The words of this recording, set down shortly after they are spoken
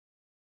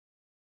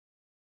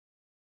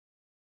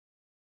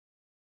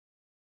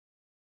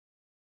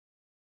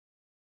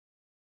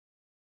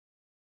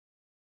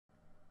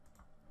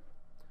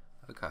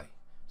Okay,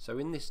 so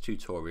in this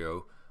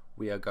tutorial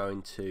we are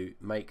going to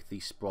make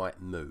the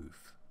sprite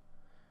move.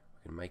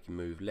 We're going to make him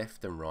move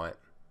left and right,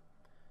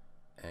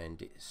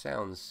 and it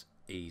sounds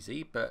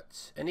easy,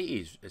 and it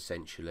is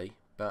essentially,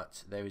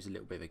 but there is a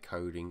little bit of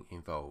coding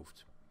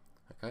involved.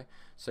 Okay,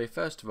 so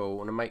first of all I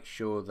want to make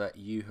sure that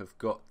you have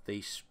got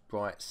the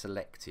sprite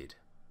selected.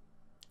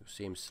 You'll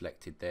see him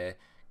selected there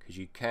because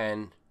you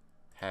can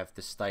have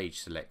the stage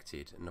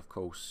selected, and of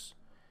course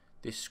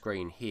this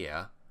screen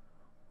here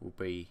will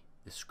be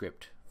the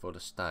script for the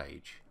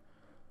stage,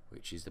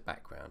 which is the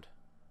background.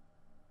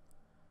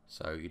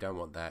 So you don't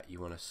want that, you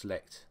want to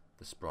select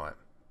the sprite.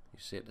 You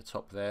see at the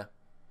top there,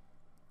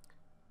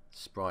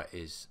 sprite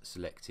is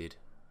selected,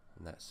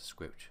 and that's the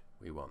script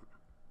we want.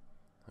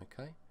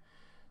 Okay,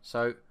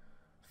 so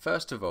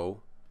first of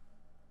all,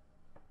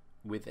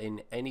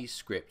 within any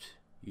script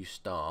you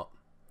start,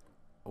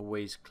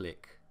 always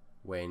click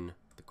when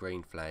the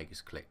green flag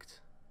is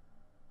clicked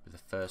with the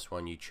first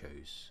one you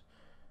choose.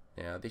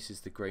 Now this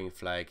is the green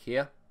flag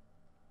here,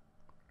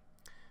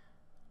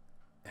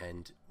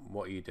 and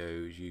what you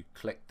do is you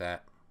click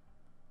that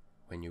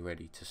when you're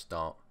ready to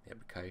start the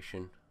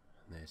application,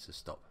 and there's the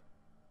stop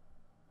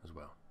as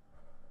well.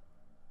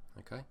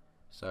 Okay,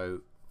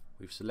 so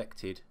we've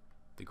selected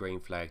the green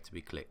flag to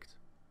be clicked.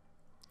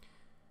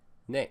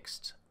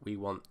 Next we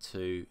want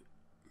to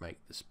make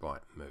the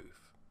sprite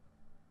move.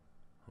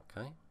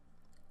 Okay,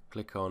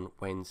 click on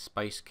when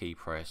space key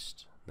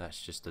pressed.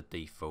 That's just the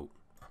default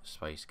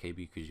space key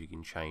because you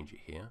can change it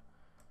here.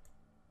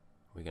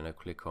 We're going to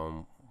click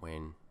on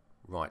when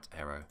right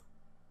arrow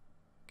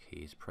key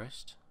is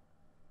pressed.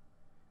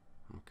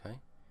 Okay,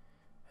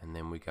 and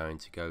then we're going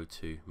to go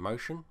to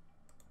motion,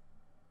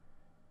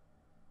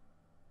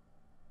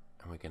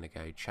 and we're going to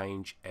go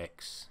change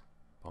X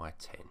by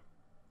 10.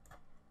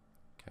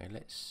 Okay,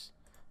 let's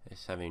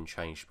have him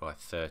changed by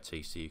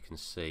 30 so you can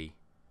see,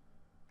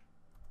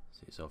 so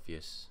it's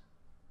obvious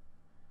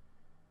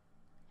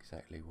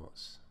exactly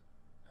what's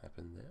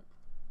happened there.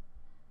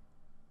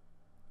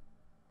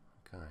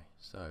 Okay,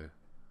 so do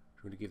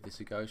you want to give this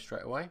a go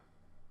straight away?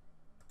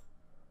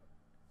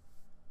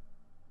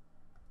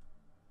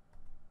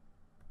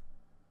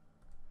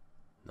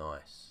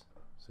 Nice,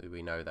 so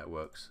we know that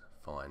works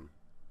fine.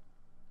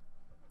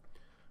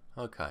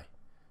 Okay,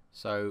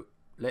 so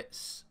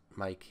let's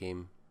make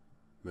him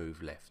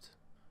move left.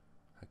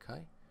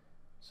 Okay,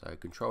 so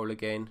control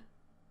again,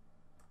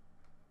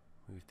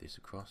 move this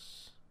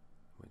across.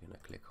 We're going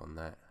to click on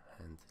that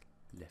and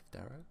left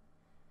arrow.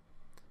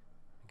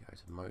 Go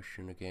to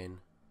motion again.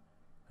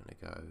 I'm going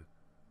to go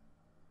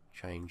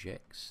change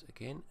X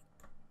again,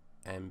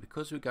 and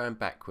because we're going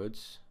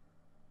backwards,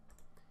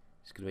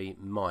 it's going to be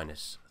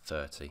minus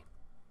 30.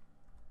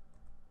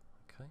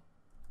 Okay.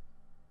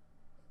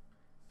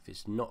 If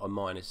it's not a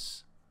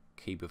minus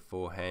key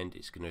beforehand,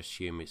 it's going to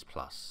assume it's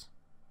plus.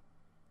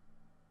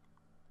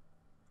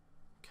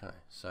 Okay,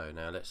 so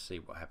now let's see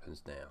what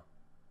happens now.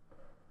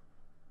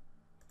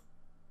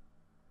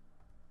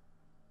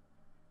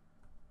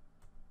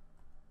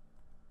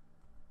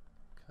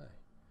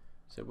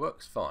 So it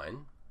works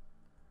fine,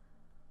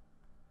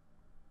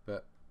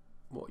 but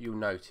what you'll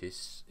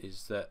notice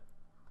is that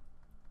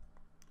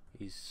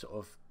he's sort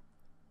of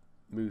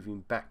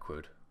moving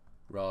backward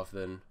rather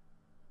than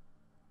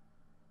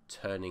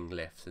turning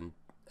left and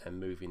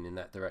moving in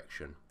that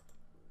direction.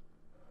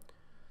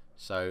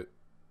 So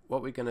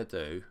what we're going to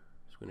do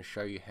is we're going to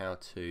show you how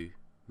to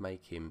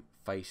make him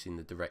face in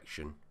the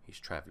direction he's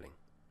travelling.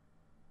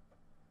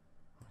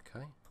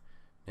 Okay,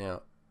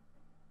 now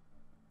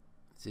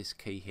this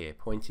key here,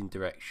 pointing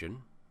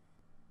direction.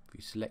 If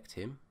you select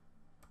him,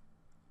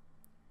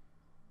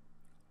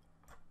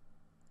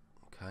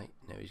 okay,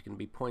 now he's going to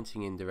be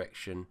pointing in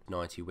direction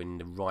 90 when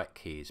the right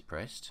key is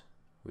pressed,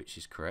 which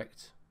is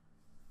correct.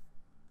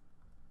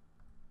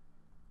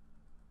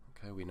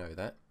 Okay, we know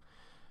that.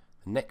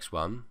 The next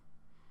one,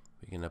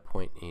 we're going to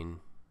point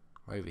in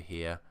over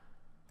here,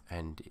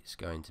 and it's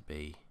going to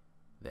be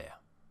there,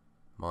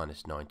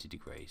 minus 90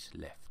 degrees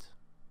left.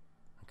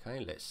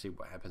 Okay, let's see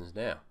what happens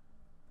now.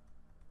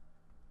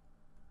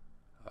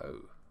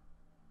 Oh,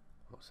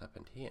 what's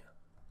happened here?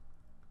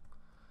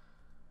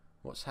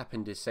 What's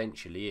happened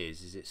essentially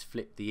is it's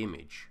flipped the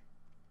image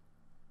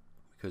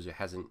because it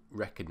hasn't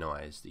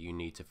recognized that you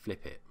need to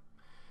flip it.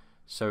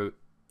 So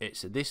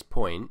it's at this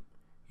point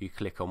you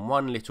click on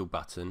one little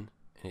button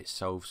and it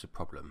solves the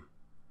problem.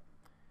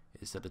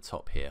 It's at the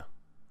top here.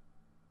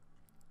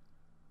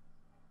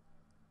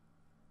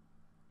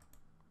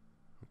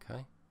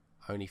 Okay,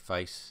 only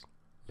face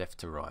left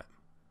to right.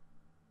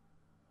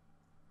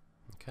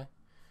 Okay,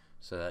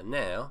 so that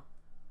now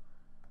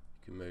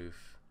you can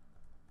move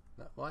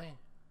that way,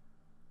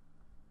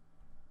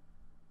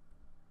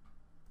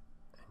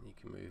 and you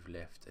can move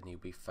left, and you'll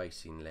be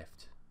facing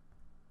left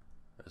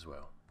as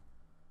well.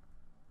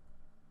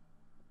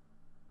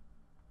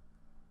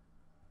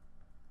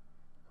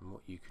 And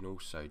what you can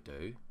also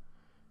do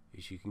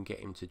is you can get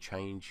him to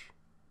change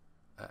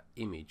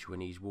image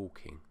when he's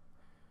walking.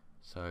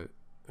 So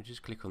I'll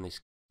just click on this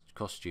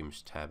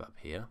costumes tab up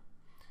here,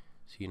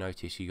 So you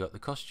notice you got the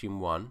costume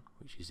 1,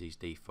 which is his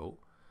default,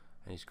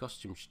 and his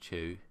costumes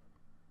 2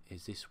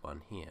 is this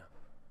one here.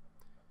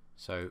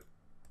 So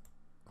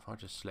if I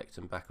just select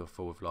them back and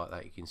forth like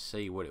that, you can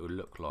see what it would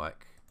look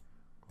like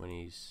when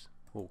he's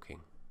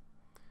walking.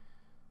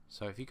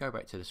 So if you go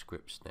back to the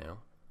scripts now,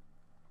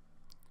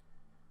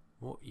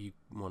 what you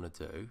want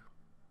to do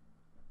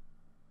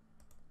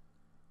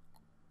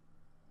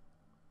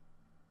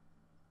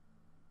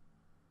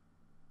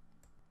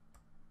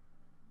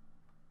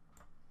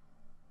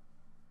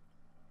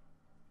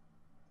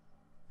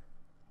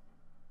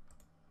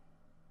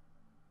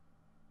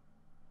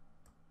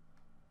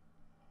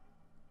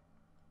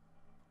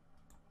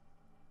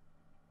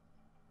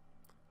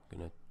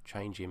going to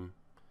change him.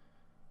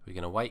 We're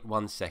going to wait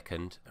 1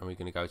 second and we're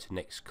going to go to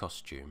next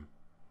costume.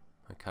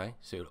 Okay,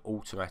 so it'll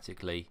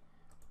automatically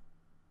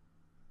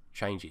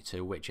change it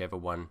to whichever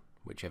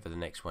the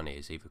next one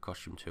is, either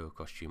costume 2 or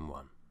costume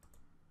 1.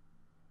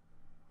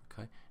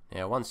 Okay,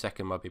 now 1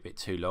 second might be a bit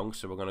too long,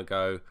 so we're going to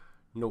go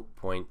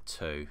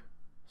 0.2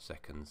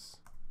 seconds.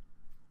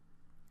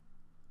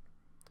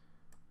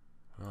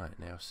 Right,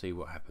 now see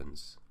what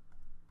happens.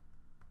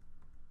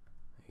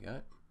 There you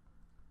go.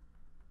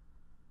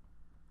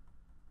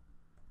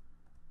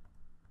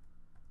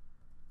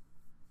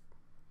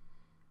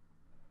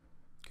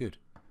 Good.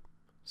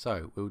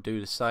 So we'll do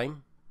the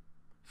same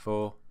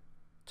for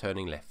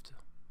turning left.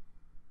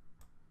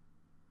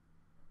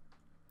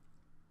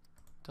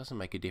 Doesn't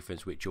make a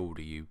difference which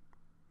order you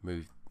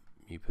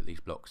put these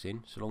blocks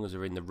in, so long as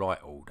they're in the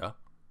right order.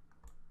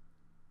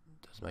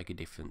 Doesn't make a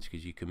difference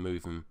because you can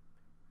move them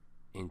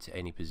into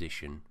any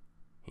position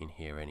in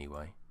here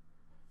anyway,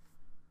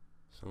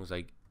 as long as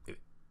they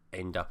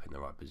end up in the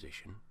right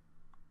position.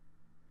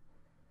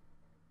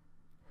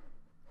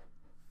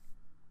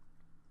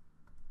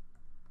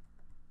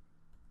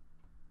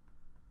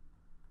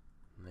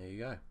 There you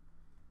go.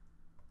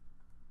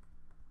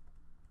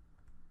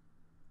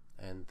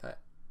 And that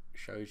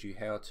shows you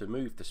how to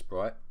move the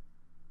sprite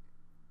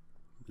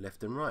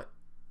left and right.